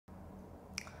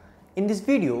In this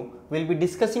video, we will be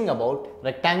discussing about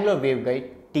rectangular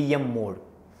waveguide TM mode.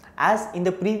 As in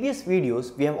the previous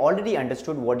videos, we have already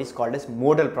understood what is called as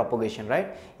modal propagation,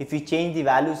 right? If you change the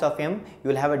values of m, you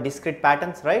will have a discrete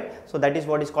patterns, right? So that is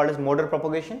what is called as modal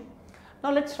propagation.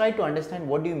 Now let's try to understand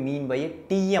what do you mean by a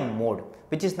TM mode,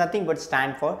 which is nothing but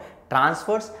stand for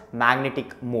transverse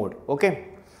magnetic mode. Okay.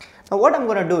 Now what I'm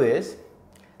going to do is,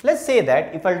 let's say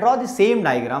that if I draw the same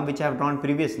diagram which I have drawn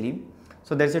previously,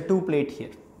 so there is a two plate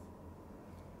here.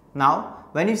 Now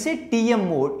when you say TM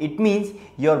mode, it means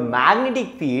your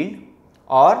magnetic field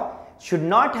or should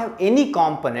not have any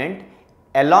component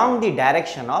along the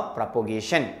direction of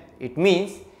propagation. It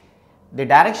means the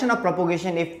direction of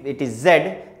propagation, if it is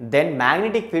z, then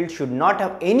magnetic field should not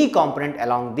have any component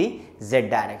along the z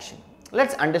direction.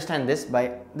 Let's understand this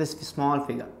by this small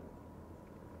figure.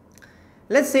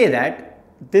 Let's say that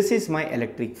this is my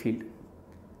electric field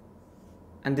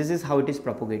and this is how it is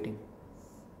propagating.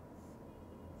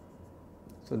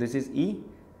 So this is E.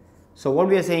 So what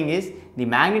we are saying is the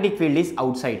magnetic field is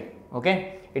outside,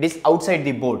 okay? It is outside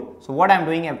the board. So what I am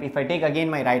doing, if I take again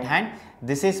my right hand,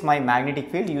 this is my magnetic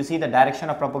field. You see the direction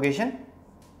of propagation,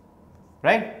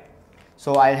 right?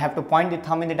 So I have to point the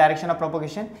thumb in the direction of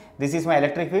propagation. This is my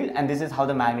electric field and this is how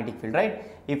the magnetic field, right?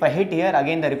 If I hit here,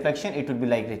 again the reflection, it would be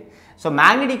like this. So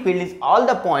magnetic field is all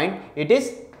the point, it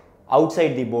is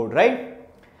outside the board, right?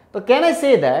 So can I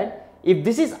say that if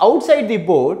this is outside the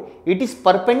board, it is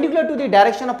perpendicular to the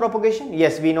direction of propagation?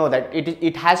 Yes, we know that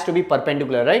it has to be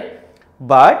perpendicular, right?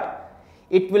 But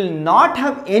it will not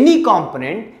have any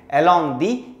component along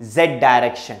the z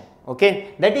direction,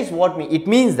 okay? That is what it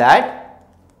means that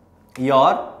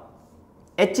your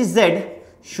Hz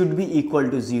should be equal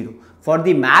to 0. For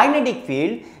the magnetic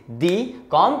field, the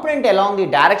component along the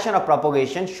direction of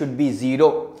propagation should be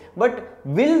 0. But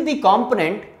will the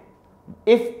component,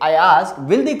 if I ask,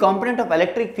 will the component of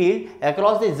electric field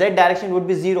across the z direction would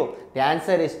be 0? The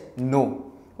answer is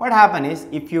no. What happens is,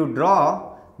 if you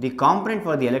draw the component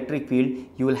for the electric field,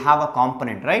 you will have a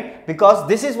component, right? Because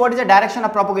this is what is the direction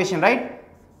of propagation, right?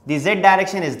 The z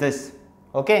direction is this,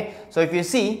 okay? So if you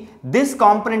see, this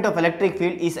component of electric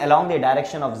field is along the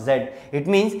direction of z. It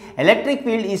means electric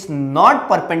field is not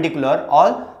perpendicular,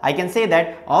 or I can say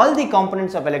that all the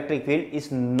components of electric field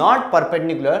is not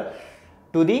perpendicular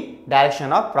to the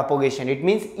direction of propagation. It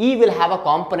means E will have a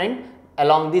component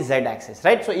along the z axis,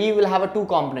 right? So E will have two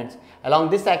components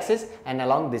along this axis and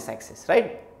along this axis,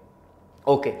 right?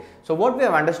 Okay, so what we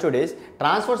have understood is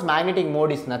transverse magnetic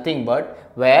mode is nothing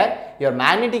but where your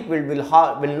magnetic field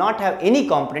will not have any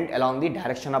component along the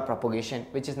direction of propagation,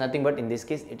 which is nothing but in this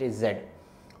case it is z,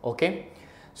 okay?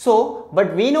 So,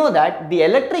 but we know that the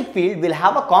electric field will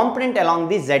have a component along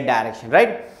the z direction,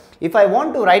 right? If I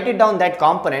want to write it down, that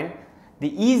component,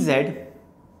 the Ez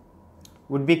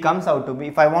would be, comes out to be,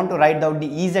 if I want to write down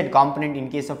the Ez component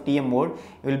in case of TM mode,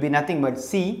 it will be nothing but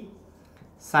C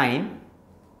sine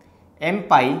m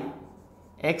pi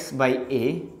x by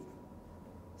A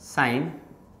sine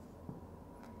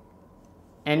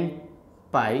n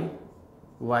pi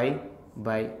y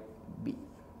by B.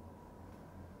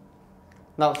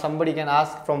 Now somebody can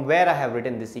ask from where I have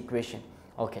written this equation.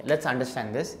 Okay, let's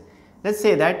understand this. Let's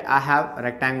say that I have a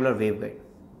rectangular waveguide.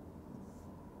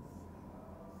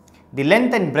 The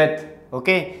length and breadth,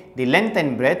 okay, the length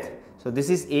and breadth, so this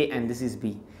is A and this is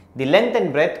B. The length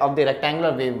and breadth of the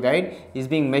rectangular waveguide is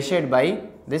being measured by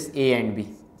this A and B.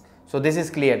 So this is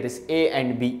clear, this A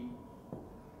and B,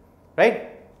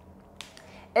 right?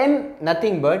 M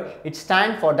nothing but it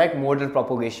stands for that modal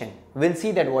propagation. We will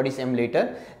see that what is M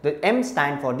later. The M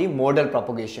stand for the modal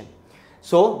propagation.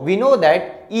 So we know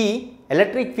that E,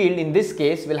 electric field in this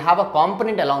case, will have a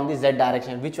component along the z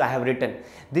direction, which I have written.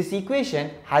 This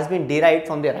equation has been derived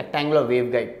from the rectangular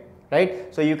waveguide,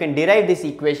 right? So you can derive this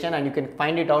equation and you can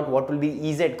find it out what will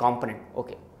be Ez component,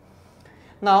 okay?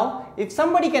 Now if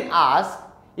somebody can ask,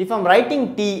 if I am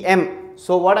writing Tm,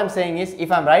 so what I am saying is,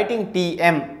 if I am writing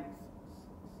Tm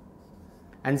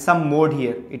and some mode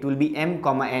here, it will be m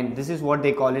comma n. This is what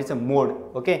they call it, a mode,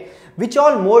 okay? Which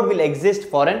all mode will exist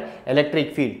for an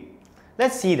electric field?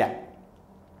 Let's see that.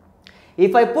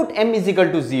 If I put m is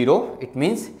equal to 0, it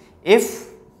means if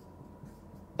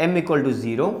m equal to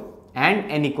 0 and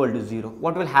n equal to 0,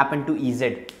 what will happen to Ez?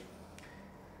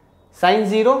 Sine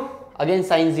 0, again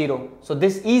sine 0. So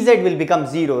this Ez will become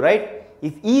 0, right?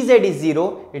 If Ez is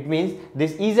 0, it means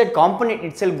this Ez component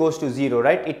itself goes to 0,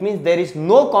 right? It means there is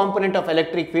no component of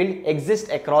electric field exists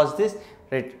across this,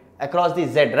 right, across the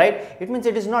z, right? It means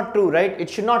it is not true, right? It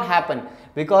should not happen,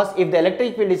 because if the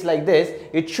electric field is like this,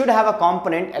 it should have a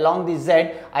component along the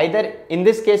z, either in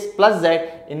this case plus z,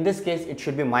 in this case it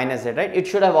should be minus z, right? It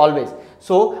should have always.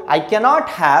 So I cannot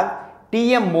have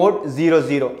TM mode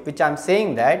 00, which I am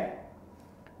saying that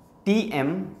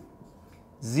TM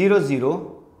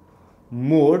 00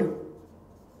 mode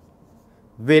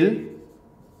will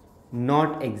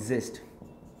not exist.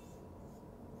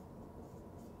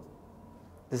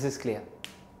 This is clear,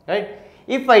 right?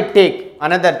 If I take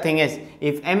another thing is,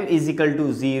 if m is equal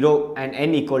to 0 and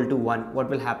n equal to 1, what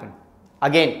will happen?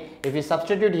 Again, if you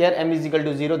substitute here m is equal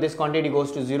to 0, this quantity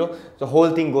goes to 0, the whole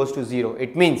thing goes to 0.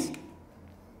 It means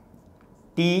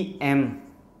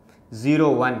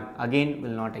TM01 again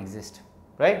will not exist,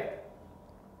 right?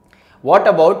 What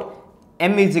about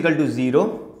m is equal to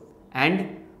 0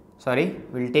 and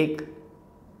we'll take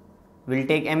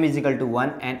m is equal to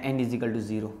 1 and n is equal to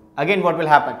 0. Again, what will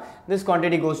happen? This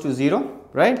quantity goes to 0,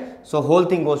 right? So whole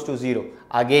thing goes to 0.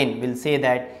 Again, we'll say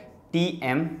that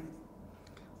TM10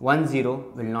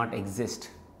 will not exist.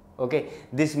 Okay,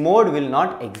 this mode will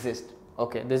not exist.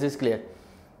 Okay, this is clear.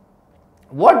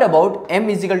 What about m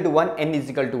is equal to 1, n is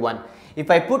equal to 1?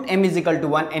 If I put m is equal to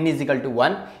 1, n is equal to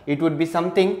 1, it would be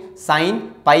something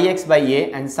sin pi x by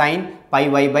a and sin pi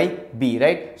y by b,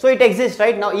 right? So it exists,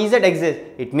 right? Now Ez exists.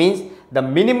 It means the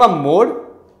minimum mode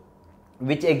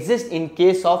which exists in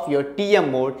case of your TM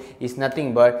mode is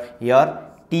nothing but your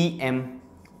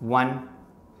TM1.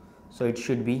 So it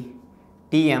should be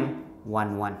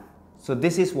TM11. So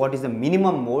this is what is the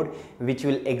minimum mode which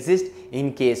will exist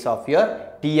in case of your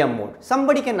TM mode.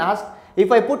 Somebody can ask,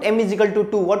 if I put m is equal to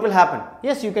 2, what will happen?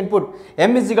 Yes, you can put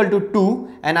m is equal to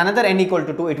 2 and another n equal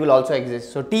to 2, it will also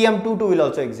exist. So TM22 will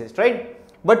also exist, right?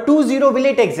 But 2, 0, will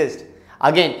it exist?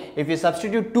 Again, if you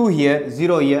substitute 2 here,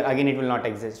 0 here, again it will not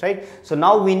exist, right? So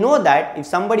now we know that if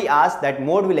somebody asks that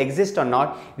mode will exist or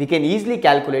not, we can easily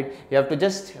calculate. You have to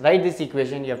just write this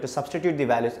equation, you have to substitute the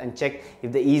values and check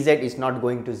if the Ez is not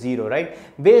going to 0, right?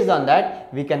 Based on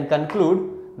that, we can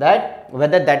conclude that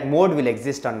whether that mode will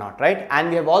exist or not, right? And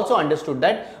we have also understood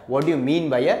that what do you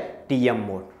mean by a TM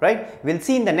mode, right? We'll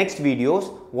see in the next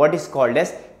videos what is called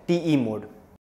as TE mode.